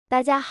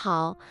大家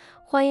好，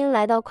欢迎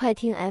来到快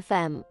听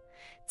FM。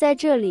在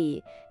这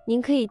里，您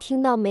可以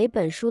听到每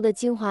本书的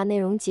精华内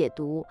容解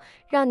读，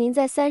让您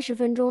在30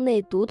分钟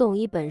内读懂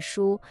一本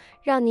书，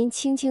让您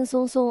轻轻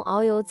松松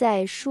遨游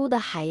在书的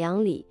海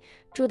洋里。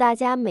祝大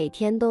家每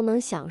天都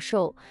能享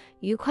受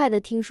愉快的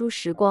听书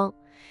时光。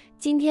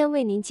今天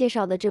为您介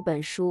绍的这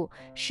本书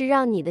是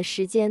让你的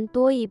时间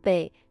多一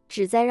倍，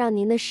旨在让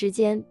您的时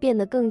间变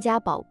得更加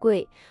宝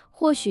贵。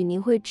或许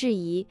您会质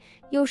疑，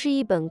又是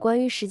一本关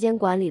于时间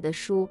管理的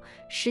书。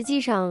实际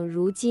上，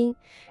如今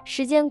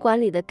时间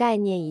管理的概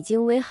念已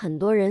经为很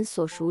多人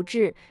所熟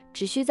知，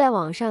只需在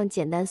网上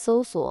简单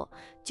搜索，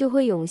就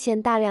会涌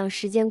现大量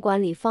时间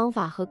管理方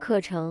法和课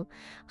程。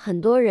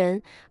很多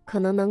人可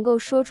能能够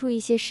说出一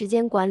些时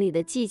间管理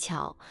的技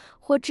巧，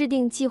或制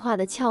定计划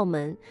的窍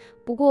门。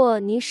不过，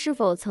您是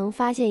否曾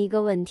发现一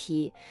个问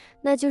题？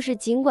那就是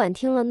尽管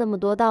听了那么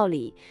多道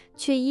理，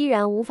却依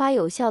然无法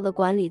有效地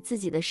管理自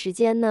己的时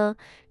间呢？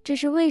这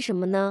是为什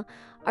么呢？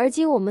而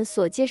今我们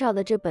所介绍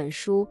的这本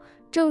书，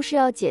正是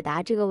要解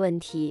答这个问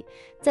题。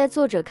在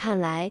作者看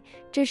来，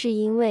这是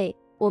因为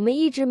我们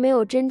一直没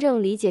有真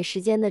正理解时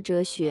间的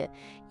哲学，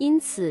因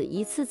此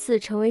一次次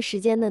成为时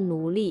间的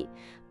奴隶。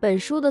本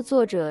书的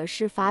作者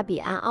是法比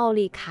安·奥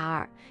利卡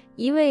尔，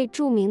一位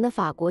著名的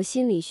法国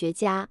心理学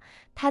家。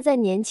他在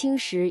年轻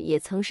时也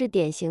曾是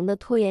典型的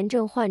拖延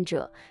症患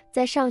者。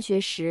在上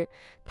学时，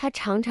他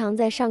常常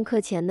在上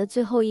课前的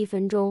最后1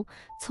分钟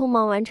匆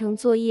忙完成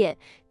作业，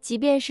即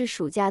便是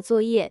暑假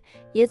作业，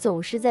也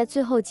总是在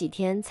最后几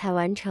天才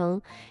完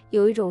成。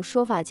有一种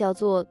说法叫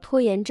做拖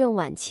延症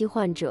晚期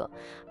患者，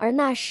而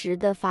那时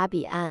的法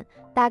比安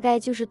大概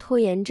就是拖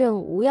延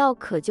症无药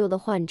可救的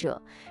患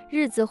者，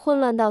日子混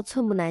乱到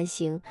寸步难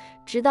行。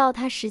直到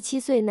他17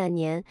岁那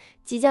年，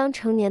即将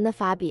成年的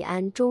法比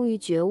安终于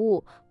觉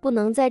悟，不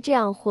能再这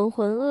样浑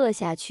浑噩噩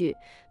下去，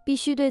必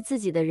须对自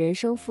己的人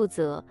生负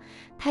责。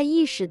他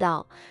意识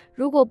到，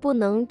如果不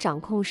能掌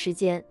控时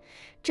间，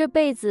这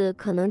辈子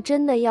可能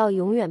真的要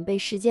永远被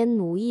时间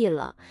奴役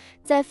了。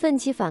在奋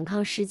起反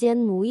抗时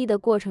间奴役的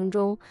过程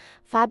中，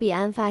法比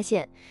安发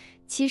现，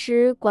其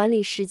实管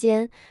理时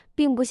间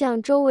并不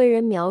像周围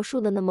人描述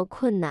的那么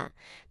困难。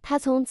他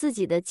从自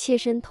己的切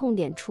身痛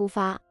点出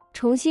发，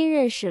重新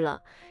认识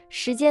了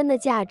时间的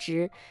价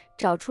值，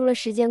找出了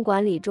时间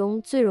管理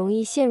中最容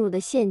易陷入的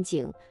陷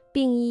阱，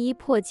并一一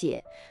破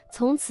解。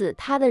从此，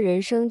他的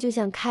人生就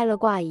像开了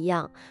挂一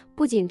样，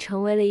不仅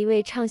成为了一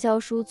位畅销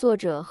书作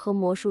者和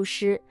魔术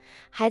师，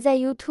还在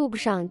YouTube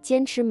上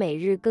坚持每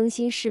日更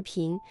新视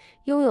频，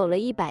拥有了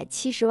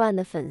170万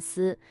的粉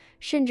丝，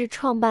甚至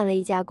创办了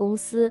一家公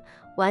司，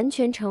完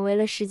全成为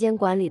了时间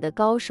管理的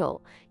高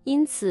手。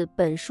因此，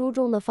本书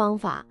中的方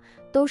法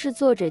都是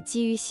作者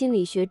基于心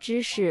理学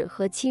知识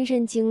和亲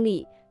身经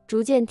历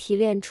逐渐提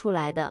炼出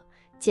来的，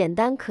简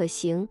单可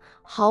行，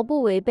毫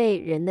不违背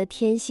人的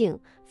天性，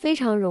非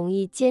常容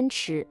易坚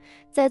持。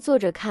在作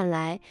者看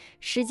来，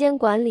时间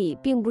管理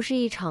并不是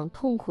一场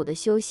痛苦的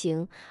修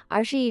行，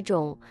而是一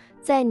种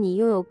在你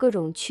拥有各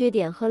种缺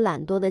点和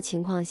懒惰的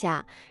情况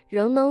下，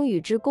仍能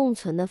与之共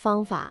存的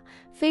方法，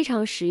非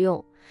常实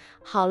用。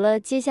好了，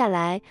接下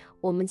来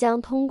我们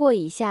将通过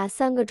以下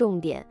3个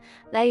重点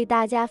来与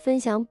大家分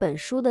享本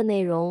书的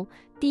内容。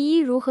第一，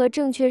如何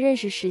正确认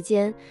识时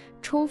间，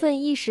充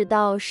分意识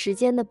到时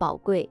间的宝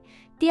贵。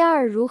第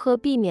二，如何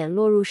避免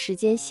落入时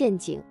间陷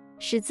阱，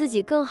使自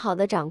己更好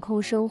地掌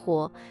控生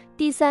活。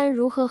第三，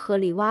如何合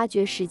理挖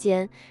掘时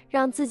间，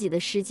让自己的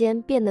时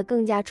间变得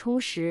更加充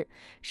实。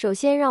首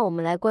先，让我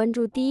们来关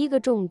注第一个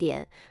重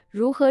点，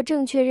如何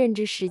正确认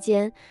知时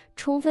间，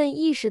充分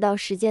意识到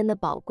时间的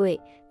宝贵。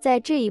在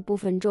这一部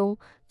分中，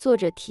作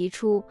者提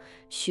出，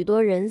许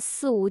多人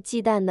肆无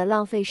忌惮地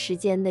浪费时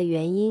间的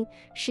原因，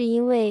是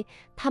因为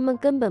他们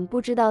根本不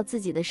知道自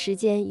己的时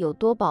间有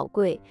多宝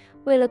贵。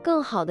为了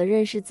更好地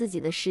认识自己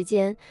的时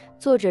间，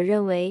作者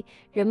认为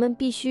人们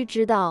必须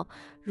知道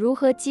如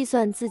何计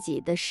算自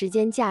己的时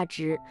间价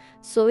值。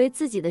所谓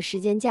自己的时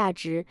间价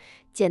值，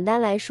简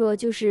单来说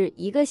就是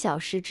1个小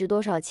时值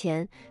多少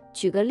钱。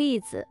举个例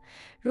子，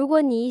如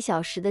果你1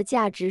小时的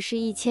价值是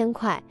1000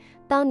块，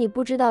当你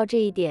不知道这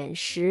一点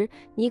时，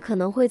你可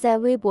能会在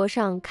微博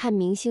上看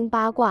明星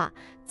八卦，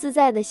自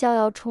在的逍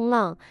遥冲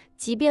浪，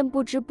即便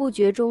不知不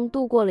觉中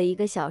度过了1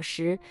个小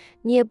时，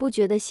你也不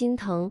觉得心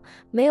疼，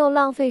没有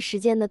浪费时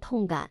间的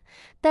痛感。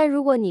但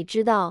如果你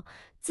知道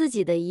自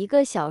己的1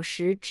个小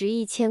时值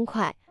1000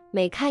块，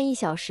每看1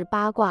小时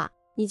八卦，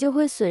你就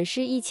会损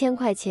失1000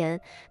块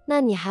钱，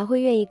那你还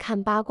会愿意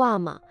看八卦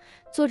吗？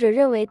作者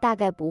认为大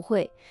概不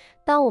会。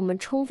当我们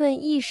充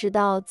分意识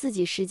到自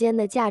己时间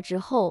的价值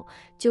后，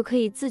就可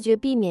以自觉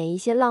避免一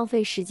些浪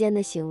费时间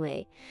的行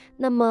为。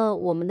那么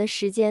我们的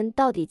时间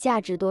到底价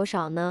值多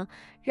少呢？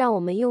让我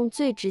们用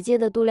最直接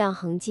的度量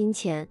衡金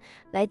钱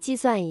来计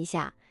算一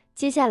下。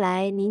接下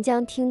来您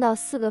将听到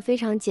4个非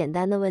常简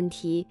单的问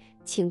题，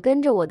请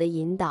跟着我的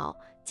引导，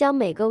将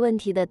每个问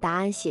题的答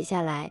案写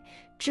下来，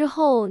之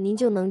后您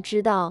就能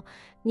知道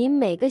您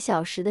每个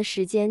小时的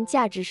时间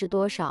价值是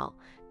多少。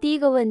第一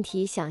个问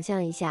题，想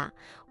象一下，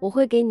我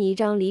会给你一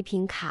张礼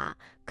品卡，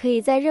可以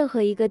在任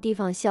何一个地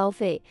方消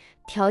费，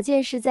条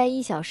件是在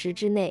1小时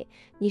之内，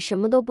你什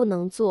么都不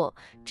能做，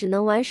只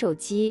能玩手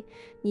机。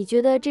你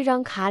觉得这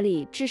张卡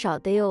里至少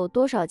得有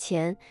多少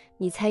钱，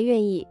你才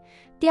愿意？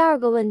第二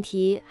个问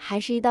题还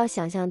是一道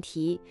想象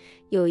题，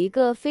有一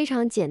个非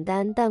常简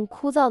单但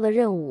枯燥的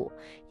任务，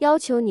要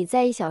求你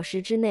在1小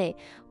时之内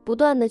不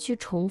断的去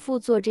重复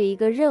做这一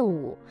个任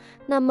务，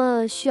那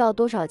么需要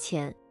多少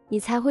钱，你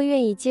才会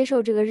愿意接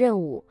受这个任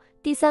务？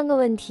第三个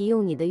问题，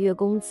用你的月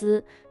工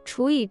资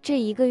除以这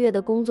1个月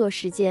的工作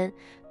时间，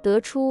得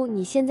出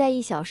你现在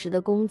1小时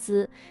的工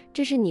资，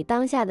这是你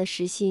当下的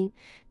时薪。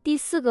第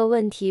四个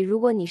问题，如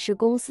果你是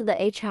公司的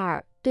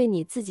HR， 对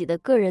你自己的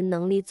个人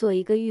能力做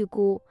一个预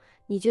估，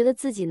你觉得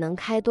自己能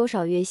开多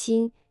少月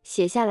薪？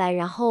写下来，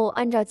然后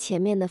按照前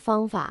面的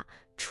方法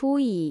除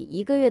以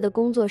1个月的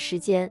工作时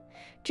间，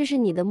这是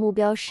你的目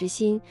标时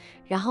薪，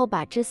然后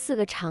把这4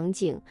个场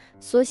景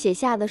所写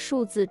下的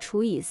数字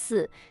除以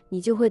4，你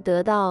就会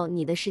得到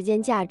你的时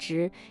间价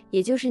值，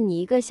也就是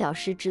你1个小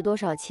时值多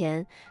少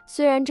钱。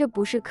虽然这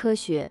不是科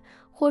学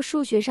或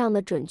数学上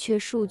的准确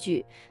数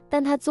据，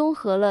但它综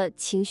合了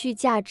情绪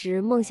价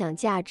值、梦想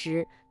价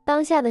值、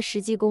当下的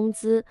实际工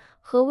资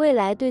和未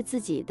来对自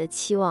己的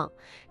期望，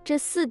这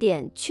4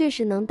点确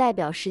实能代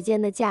表时间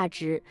的价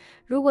值。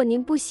如果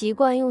您不习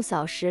惯用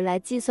小时来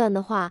计算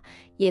的话，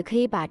也可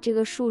以把这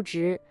个数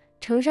值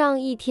乘上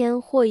1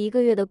天或1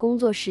个月的工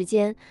作时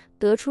间，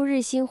得出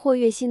日薪或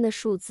月薪的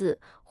数字，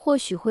或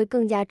许会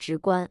更加直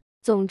观。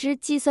总之，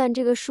计算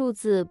这个数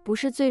字不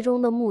是最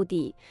终的目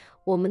的，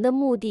我们的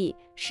目的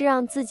是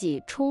让自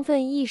己充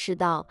分意识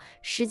到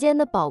时间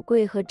的宝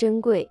贵和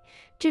珍贵。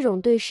这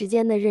种对时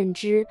间的认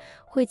知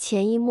会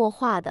潜移默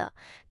化地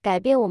改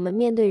变我们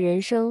面对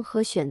人生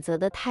和选择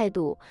的态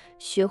度，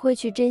学会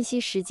去珍惜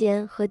时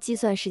间和计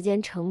算时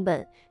间成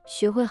本，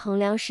学会衡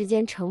量时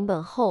间成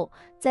本后，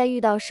在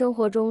遇到生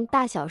活中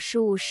大小事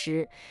务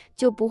时，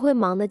就不会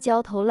忙得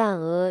焦头烂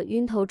额、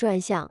晕头转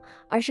向，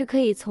而是可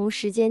以从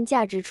时间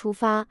价值出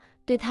发，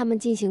对它们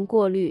进行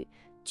过滤。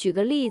举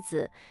个例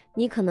子，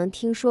你可能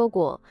听说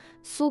过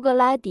苏格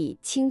拉底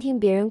倾听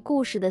别人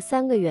故事的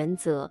3个原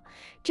则。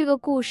这个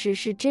故事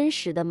是真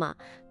实的吗？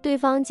对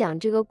方讲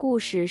这个故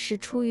事是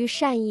出于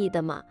善意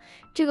的吗？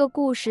这个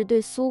故事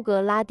对苏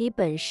格拉底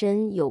本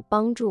身有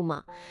帮助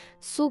吗？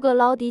苏格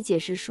拉底解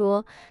释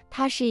说，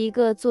他是一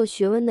个做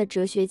学问的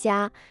哲学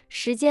家，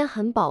时间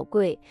很宝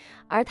贵，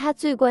而他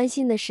最关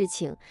心的事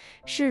情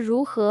是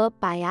如何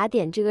把雅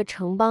典这个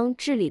城邦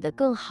治理得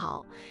更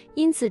好。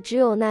因此，只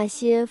有那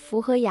些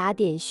符合雅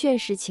典现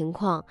实情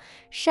况、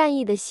善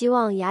意的希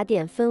望雅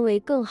典氛围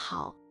更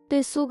好，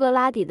对苏格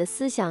拉底的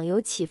思想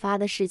有启发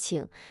的事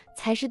情，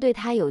才是对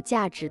他有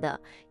价值的。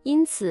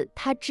因此，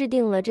他制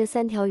定了这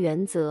3条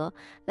原则，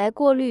来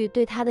过滤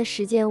对他的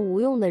时间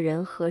无用的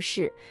人和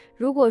事。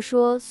如果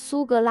说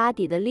苏格拉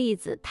底的例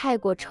子太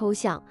过抽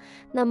象，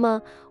那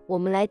么我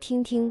们来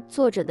听听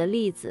作者的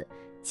例子。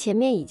前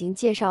面已经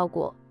介绍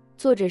过，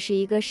作者是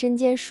一个身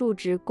兼数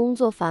职、工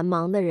作繁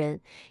忙的人，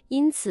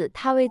因此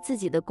他为自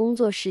己的工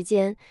作时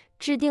间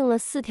制定了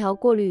4条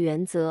过滤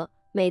原则。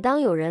每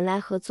当有人来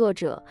和作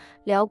者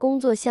聊工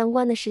作相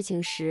关的事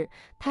情时，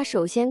他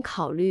首先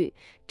考虑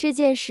这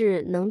件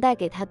事能带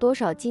给他多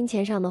少金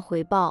钱上的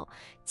回报，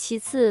其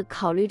次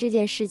考虑这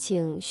件事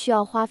情需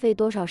要花费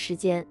多少时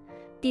间，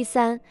第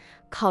三，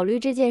考虑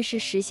这件事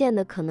实现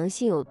的可能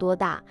性有多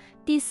大，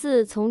第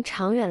四，从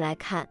长远来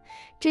看，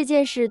这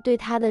件事对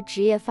他的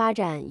职业发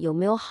展有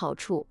没有好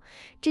处。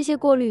这些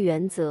过滤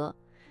原则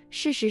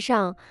事实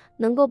上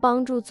能够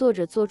帮助作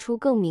者做出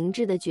更明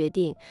智的决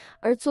定，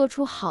而做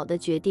出好的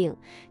决定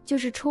就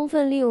是充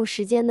分利用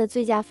时间的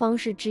最佳方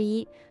式之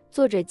一。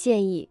作者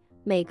建议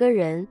每个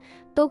人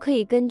都可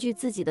以根据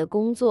自己的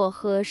工作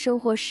和生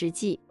活实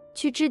际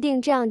去制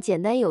定这样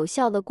简单有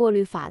效的过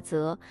滤法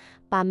则，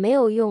把没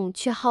有用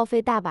却耗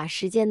费大把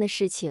时间的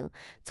事情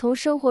从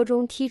生活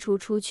中剔除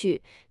出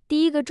去。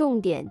第一个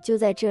重点就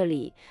在这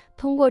里，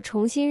通过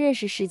重新认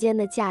识时间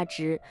的价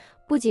值，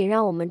不仅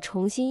让我们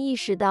重新意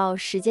识到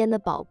时间的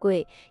宝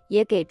贵，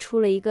也给出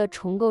了一个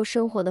重构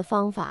生活的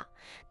方法，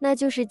那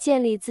就是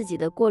建立自己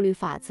的过滤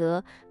法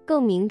则，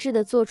更明智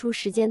地做出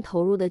时间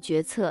投入的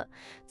决策，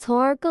从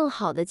而更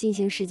好地进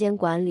行时间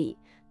管理。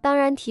当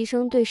然，提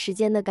升对时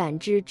间的感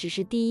知只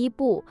是第一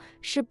步，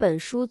是本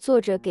书作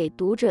者给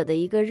读者的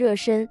一个热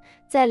身。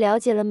在了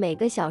解了每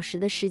个小时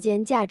的时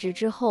间价值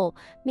之后，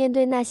面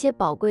对那些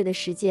宝贵的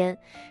时间，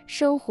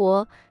生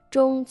活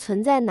中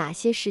存在哪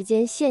些时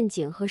间陷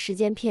阱和时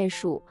间骗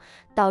术，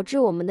导致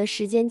我们的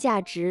时间价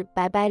值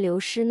白白流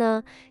失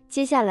呢？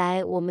接下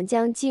来我们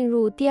将进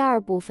入第2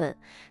部分，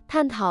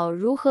探讨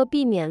如何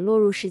避免落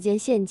入时间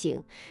陷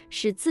阱，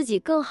使自己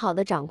更好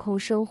地掌控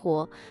生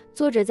活。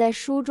作者在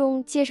书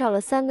中介绍了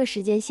3个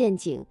时间陷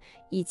阱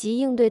以及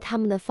应对他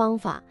们的方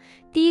法。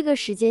第一个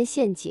时间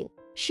陷阱，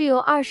是由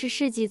20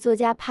世纪作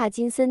家帕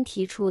金森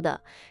提出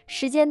的。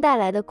时间带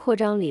来的扩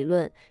张理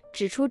论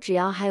指出，只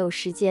要还有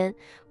时间，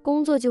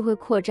工作就会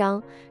扩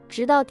张，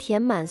直到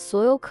填满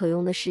所有可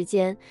用的时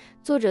间。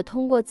作者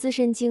通过自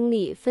身经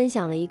历分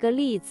享了一个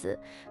例子。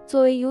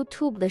作为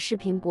YouTube 的视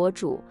频博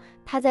主，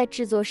他在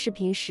制作视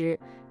频时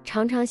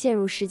常常陷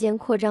入时间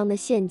扩张的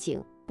陷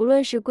阱。不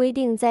论是规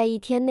定在1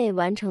天内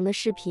完成的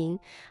视频，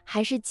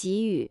还是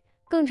给予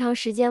更长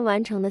时间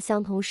完成的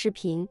相同视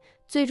频，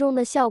最终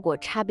的效果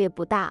差别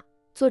不大。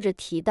作者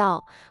提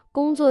到，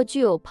工作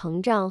具有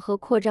膨胀和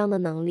扩张的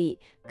能力，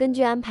根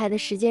据安排的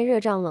时间热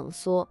胀冷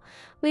缩。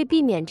为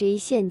避免这一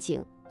陷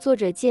阱，作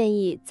者建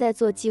议在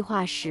做计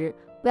划时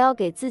不要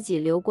给自己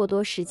留过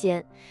多时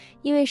间，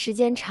因为时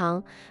间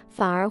长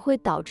反而会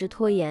导致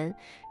拖延。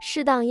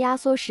适当压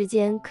缩时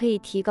间可以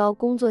提高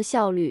工作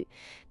效率。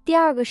第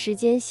二个时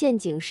间陷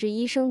阱是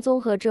医生综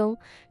合征，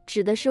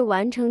指的是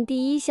完成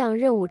第一项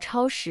任务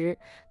超时，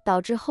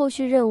导致后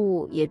续任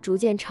务也逐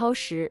渐超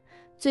时，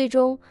最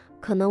终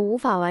可能无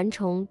法完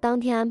成当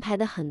天安排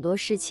的很多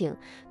事情。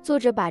作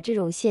者把这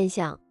种现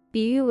象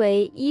比喻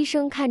为医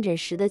生看诊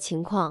时的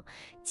情况，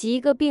即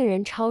一个病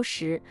人超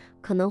时，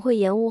可能会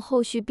延误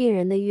后续病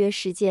人的预约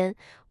时间。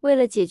为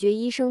了解决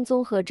医生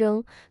综合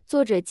征，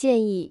作者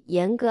建议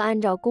严格按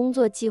照工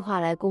作计划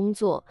来工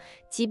作，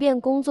即便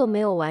工作没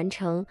有完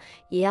成，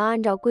也要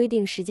按照规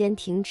定时间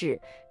停止，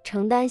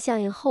承担相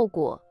应后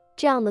果。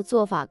这样的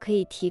做法可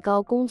以提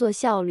高工作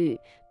效率，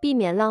避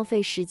免浪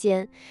费时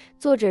间。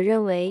作者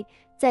认为，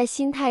在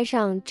心态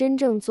上真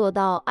正做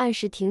到按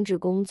时停止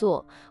工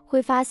作，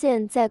会发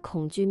现在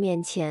恐惧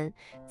面前，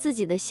自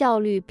己的效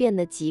率变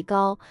得极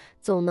高，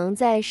总能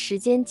在时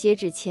间截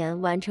止前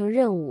完成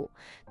任务。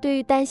对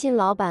于担心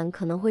老板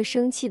可能会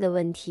生气的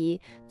问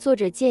题，作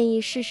者建议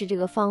试试这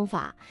个方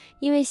法，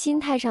因为心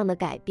态上的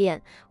改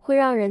变会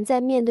让人在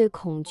面对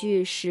恐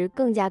惧时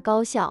更加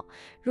高效。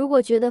如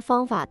果觉得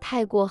方法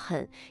太过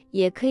狠，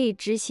也可以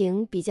执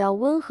行比较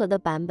温和的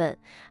版本，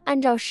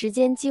按照时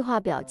间计划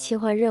表切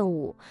换任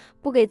务，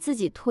不给自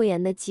己拖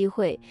延的机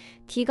会，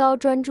提高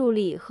专注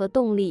力和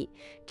动力，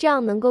这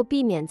样能够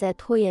避免在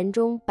拖延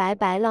中白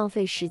白浪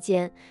费时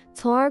间，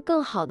从而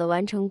更好地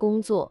完成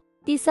工作。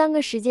第三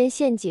个时间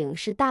陷阱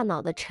是大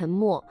脑的沉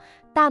默。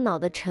大脑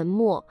的沉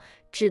默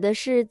指的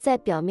是在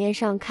表面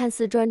上看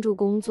似专注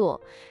工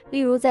作，例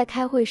如在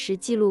开会时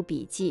记录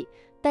笔记，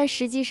但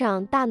实际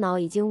上大脑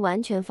已经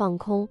完全放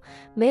空，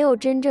没有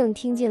真正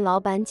听进老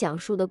板讲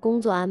述的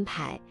工作安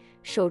排，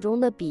手中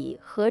的笔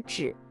和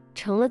纸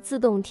成了自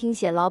动听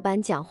写老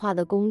板讲话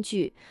的工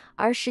具，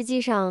而实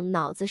际上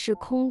脑子是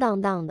空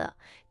荡荡的。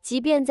即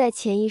便在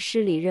潜意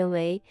识里认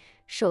为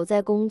手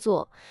在工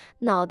作，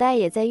脑袋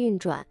也在运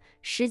转，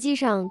实际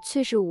上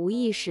却是无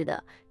意识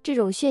的。这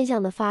种现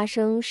象的发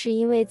生是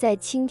因为在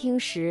倾听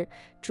时，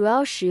主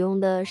要使用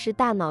的是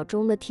大脑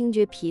中的听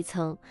觉皮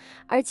层，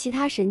而其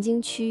他神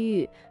经区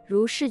域，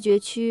如视觉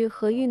区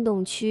和运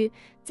动区，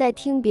在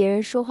听别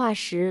人说话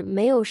时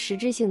没有实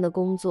质性的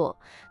工作，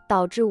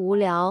导致无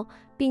聊，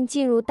并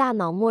进入大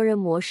脑默认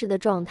模式的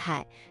状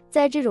态。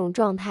在这种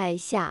状态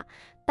下，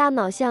大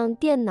脑像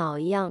电脑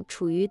一样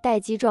处于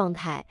待机状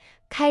态，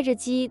开着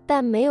机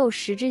但没有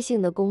实质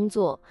性的工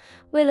作。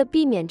为了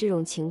避免这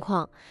种情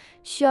况，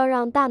需要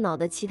让大脑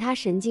的其他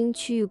神经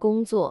区域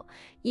工作，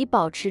以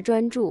保持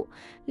专注。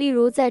例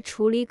如在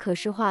处理可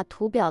视化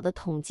图表的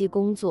统计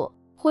工作，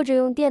或者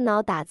用电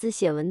脑打字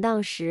写文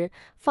档时，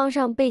放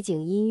上背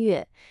景音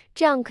乐，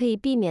这样可以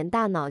避免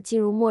大脑进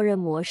入默认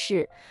模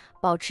式，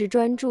保持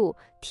专注，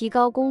提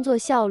高工作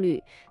效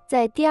率。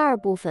在第二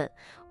部分，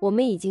我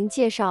们已经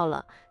介绍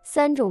了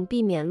3种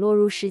避免落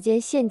入时间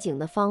陷阱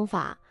的方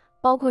法，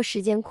包括时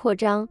间扩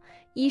张、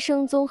医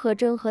生综合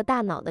征和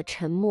大脑的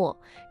沉默。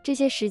这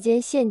些时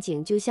间陷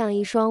阱就像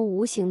一双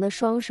无形的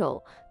双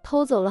手，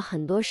偷走了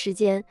很多时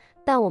间，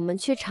但我们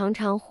却常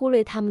常忽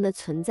略它们的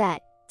存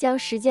在，将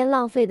时间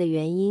浪费的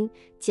原因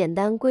简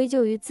单归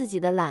咎于自己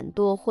的懒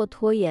惰或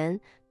拖延，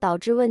导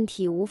致问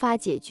题无法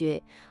解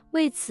决。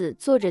为此，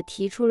作者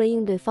提出了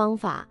应对方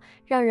法，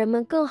让人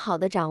们更好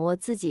地掌握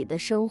自己的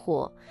生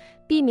活，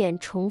避免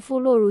重复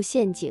落入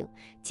陷阱。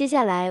接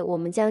下来，我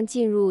们将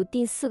进入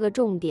第4个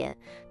重点，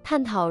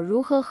探讨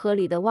如何合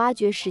理地挖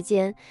掘时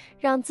间，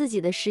让自己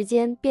的时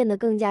间变得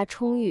更加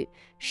充裕。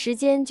时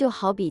间就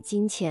好比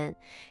金钱，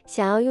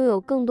想要拥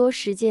有更多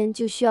时间，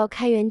就需要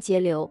开源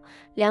节流，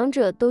两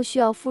者都需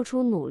要付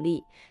出努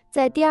力。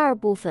在第2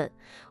部分，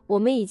我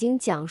们已经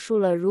讲述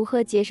了如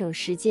何节省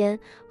时间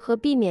和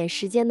避免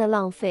时间的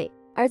浪费，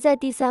而在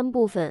第3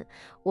部分，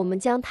我们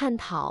将探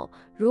讨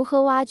如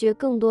何挖掘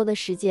更多的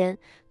时间。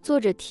作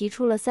者提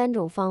出了3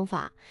种方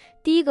法。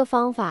第一个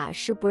方法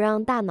是不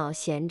让大脑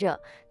闲着。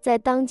在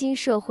当今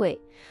社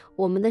会，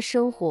我们的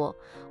生活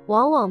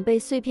往往被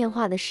碎片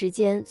化的时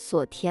间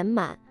所填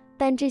满，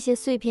但这些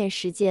碎片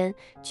时间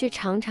却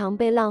常常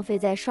被浪费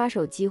在刷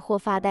手机或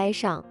发呆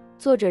上。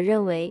作者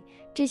认为，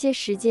这些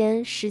时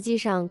间实际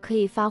上可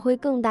以发挥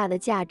更大的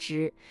价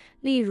值。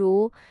例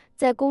如，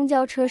在公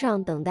交车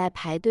上等待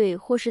排队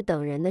或是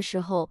等人的时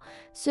候，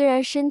虽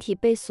然身体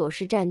被琐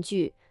事占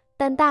据，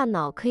但大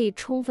脑可以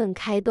充分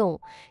开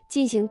动，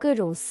进行各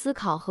种思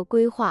考和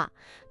规划。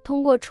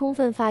通过充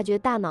分发掘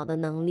大脑的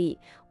能力，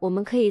我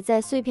们可以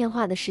在碎片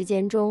化的时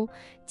间中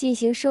进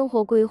行生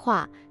活规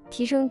划，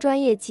提升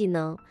专业技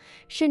能，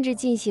甚至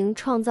进行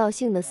创造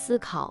性的思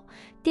考。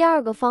第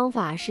二个方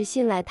法是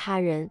信赖他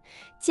人，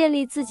建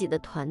立自己的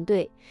团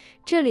队。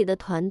这里的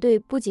团队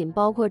不仅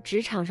包括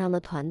职场上的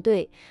团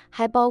队，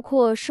还包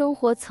括生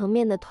活层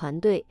面的团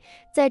队。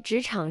在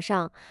职场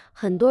上，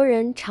很多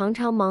人常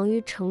常忙于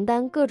承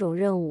担各种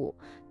任务，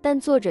但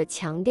作者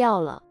强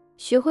调了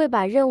学会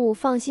把任务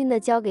放心地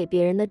交给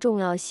别人的重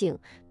要性。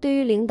对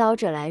于领导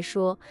者来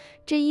说，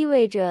这意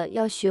味着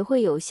要学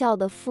会有效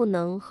的赋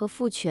能和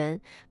赋权，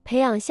培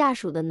养下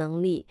属的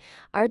能力；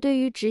而对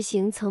于执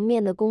行层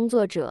面的工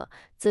作者，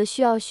则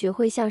需要学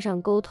会向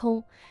上沟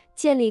通，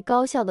建立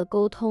高效的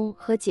沟通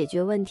和解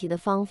决问题的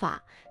方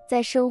法。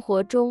在生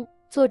活中，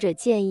作者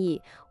建议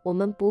我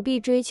们不必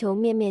追求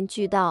面面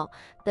俱到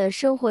的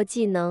生活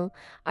技能，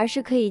而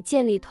是可以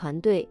建立团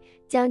队，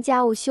将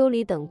家务修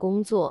理等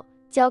工作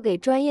交给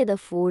专业的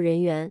服务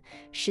人员，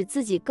使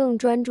自己更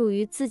专注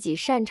于自己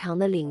擅长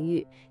的领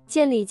域。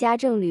建立家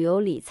政、旅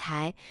游、理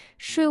财、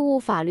税务、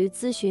法律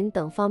咨询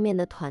等方面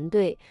的团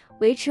队，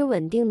维持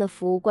稳定的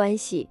服务关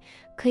系，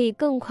可以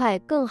更快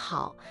更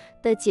好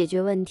地解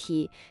决问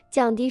题，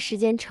降低时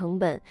间成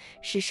本，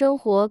使生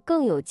活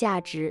更有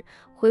价值。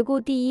回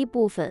顾第一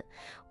部分，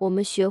我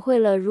们学会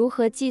了如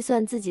何计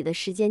算自己的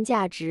时间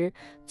价值。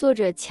作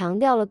者强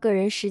调了个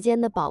人时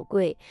间的宝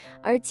贵，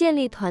而建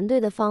立团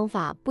队的方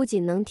法不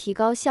仅能提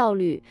高效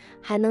率，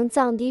还能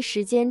降低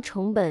时间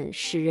成本，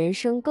使人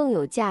生更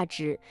有价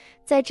值。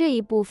在这一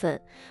部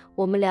分，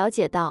我们了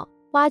解到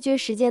挖掘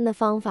时间的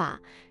方法，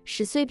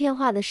使碎片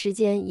化的时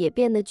间也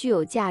变得具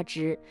有价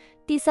值。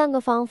第三个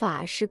方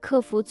法是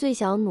克服最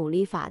小努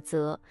力法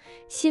则。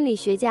心理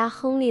学家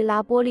亨利·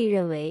拉波利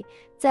认为，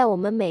在我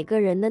们每个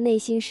人的内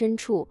心深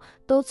处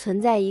都存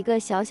在一个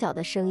小小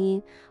的声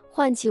音，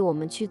唤起我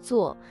们去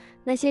做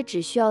那些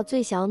只需要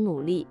最小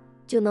努力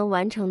就能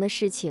完成的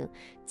事情，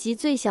即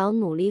最小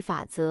努力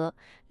法则。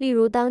例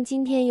如，当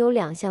今天有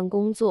2项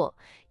工作，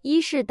一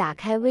是打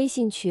开微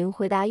信群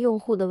回答用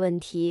户的问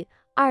题，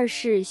二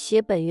是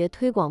写本月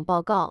推广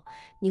报告，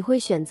你会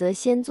选择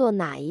先做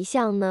哪一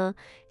项呢？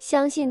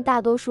相信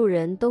大多数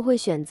人都会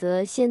选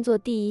择先做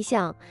第一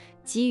项，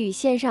即与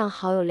线上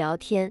好友聊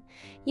天，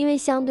因为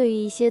相对于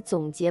一些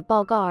总结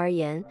报告而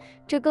言，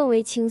这更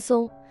为轻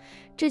松。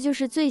这就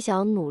是最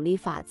小努力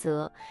法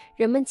则，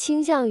人们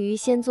倾向于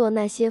先做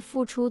那些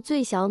付出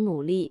最小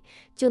努力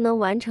就能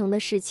完成的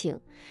事情。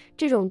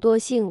这种惰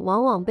性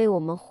往往被我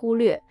们忽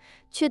略，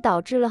却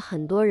导致了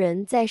很多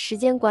人在时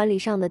间管理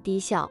上的低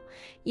效。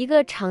一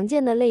个常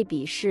见的类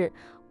比是，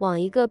往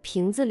一个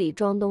瓶子里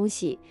装东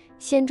西，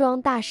先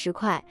装大石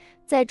块，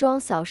再装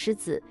小石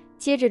子，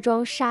接着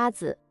装沙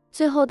子，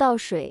最后倒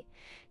水，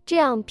这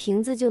样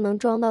瓶子就能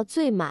装到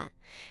最满。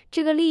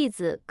这个例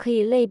子可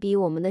以类比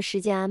我们的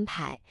时间安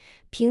排，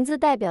瓶子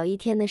代表一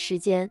天的时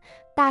间，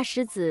大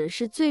石子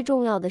是最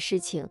重要的事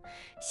情，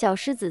小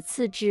石子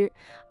次之，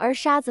而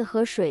沙子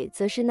和水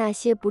则是那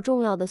些不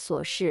重要的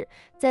琐事。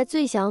在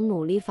最小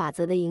努力法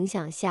则的影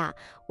响下，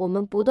我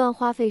们不断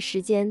花费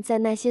时间在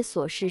那些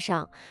琐事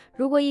上。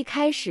如果一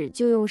开始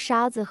就用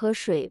沙子和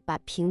水把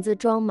瓶子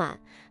装满，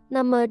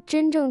那么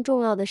真正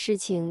重要的事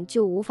情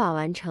就无法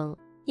完成。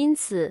因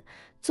此，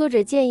作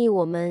者建议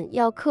我们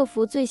要克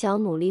服最小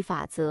努力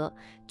法则。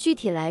具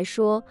体来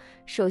说，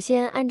首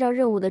先按照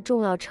任务的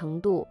重要程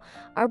度，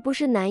而不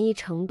是难易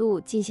程度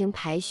进行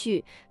排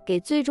序，给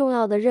最重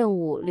要的任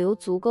务留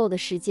足够的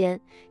时间，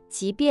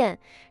即便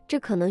这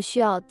可能需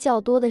要较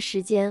多的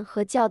时间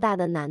和较大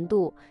的难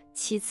度。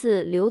其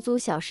次，留足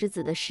小石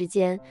子的时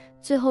间，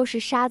最后是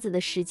沙子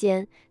的时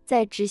间。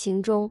在执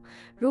行中，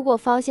如果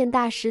发现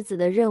大石子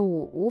的任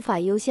务无法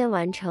优先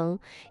完成，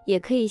也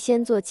可以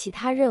先做其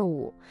他任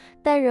务，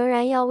但仍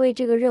然要为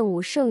这个任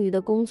务剩余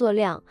的工作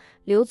量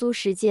留足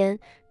时间。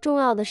重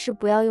要的是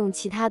不要用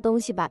其他东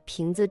西把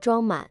瓶子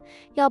装满，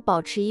要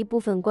保持一部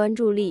分关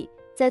注力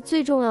在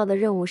最重要的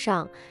任务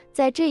上。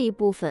在这一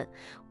部分，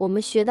我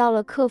们学到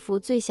了克服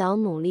最小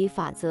努力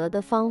法则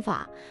的方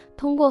法，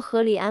通过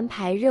合理安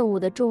排任务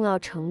的重要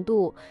程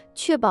度，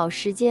确保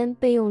时间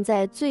被用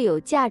在最有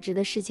价值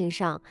的事情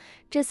上。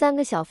这3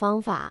个小方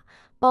法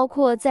包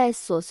括在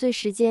琐碎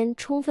时间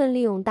充分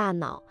利用大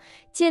脑，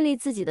建立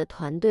自己的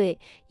团队，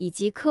以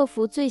及克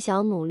服最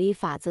小努力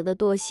法则的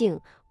惰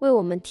性，为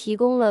我们提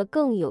供了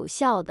更有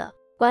效的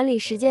管理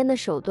时间的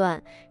手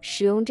段。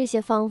使用这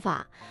些方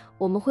法，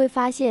我们会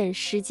发现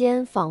时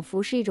间仿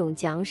佛是一种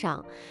奖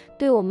赏，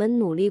对我们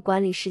努力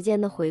管理时间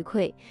的回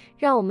馈，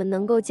让我们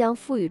能够将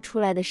赋予出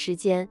来的时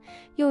间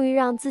用于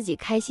让自己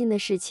开心的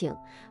事情。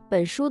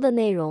本书的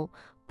内容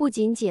不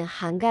仅仅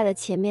涵盖了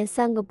前面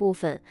3个部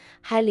分，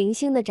还零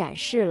星地展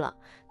示了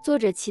作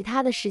者其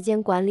他的时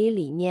间管理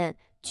理念。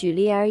举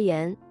例而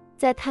言，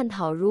在探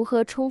讨如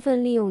何充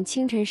分利用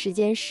清晨时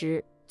间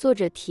时，作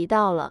者提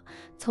到了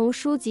从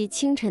书籍《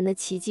清晨的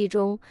奇迹》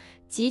中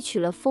汲取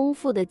了丰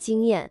富的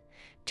经验。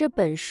这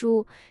本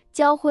书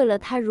教会了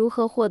他如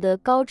何获得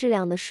高质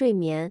量的睡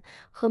眠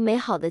和美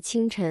好的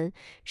清晨，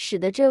使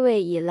得这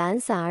位以懒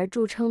散而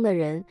著称的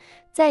人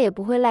再也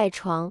不会赖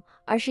床，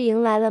而是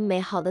迎来了美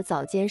好的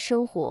早间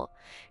生活。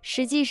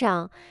实际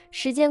上，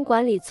时间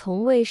管理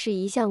从未是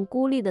一项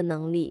孤立的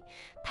能力，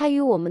它与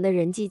我们的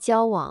人际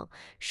交往、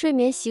睡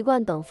眠习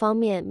惯等方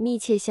面密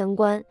切相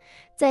关。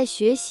在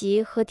学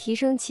习和提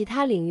升其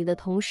他领域的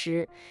同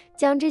时，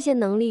将这些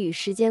能力与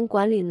时间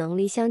管理能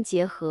力相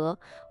结合，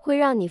会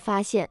让你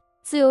发现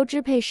自由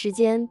支配时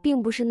间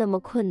并不是那么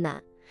困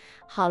难。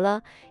好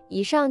了，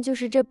以上就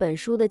是这本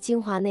书的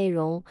精华内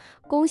容。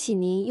恭喜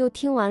您又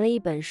听完了一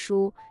本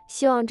书，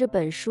希望这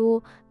本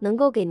书能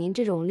够给您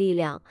这种力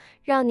量，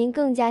让您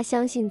更加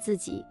相信自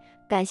己。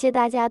感谢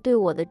大家对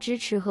我的支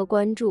持和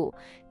关注，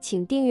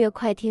请订阅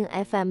快听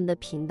FM 的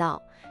频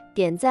道，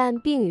点赞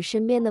并与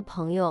身边的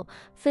朋友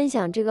分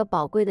享这个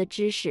宝贵的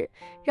知识，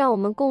让我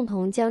们共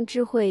同将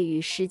智慧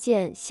与实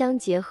践相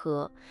结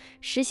合，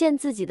实现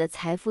自己的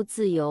财富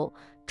自由，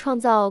创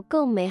造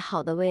更美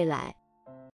好的未来。